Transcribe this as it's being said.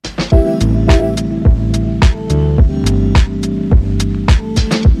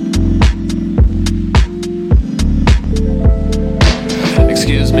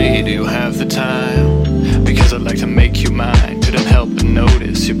time, because I'd like to make you mine. Couldn't help but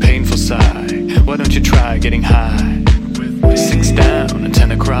notice your painful sigh. Why don't you try getting high? 6 down and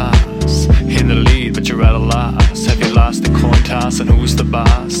 10 across, in the lead but you're at a loss. Have you lost the coin toss, and who's the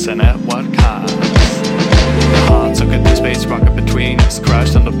boss, and at what cost? Heart took a space rocket between us,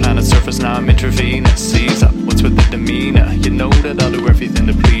 crashed on the planet's surface, now I'm intravenous. Seize up, what's with the demeanor? You know that I'll do everything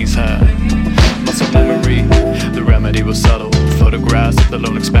to please her. Muscle memory, the remedy was subtle. Photographs of the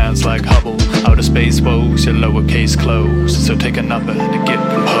lone expanse like Hubble. Outer space woes, your lowercase close. So take a number to get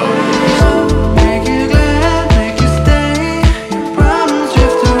composed.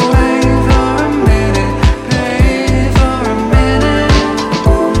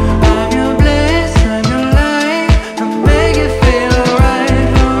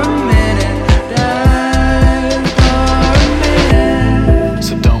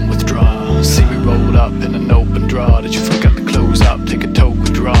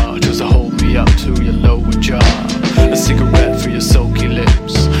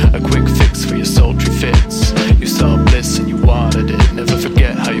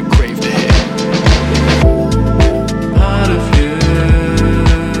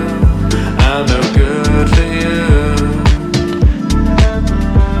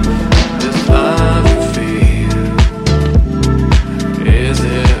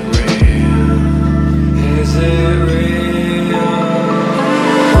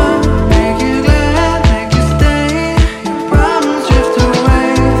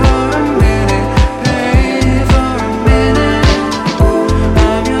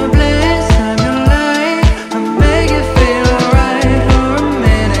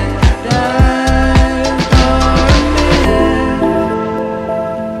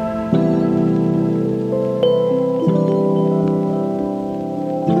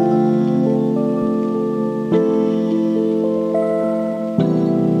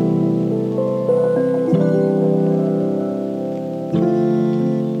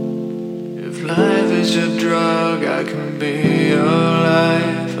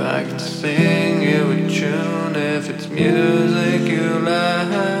 If it's music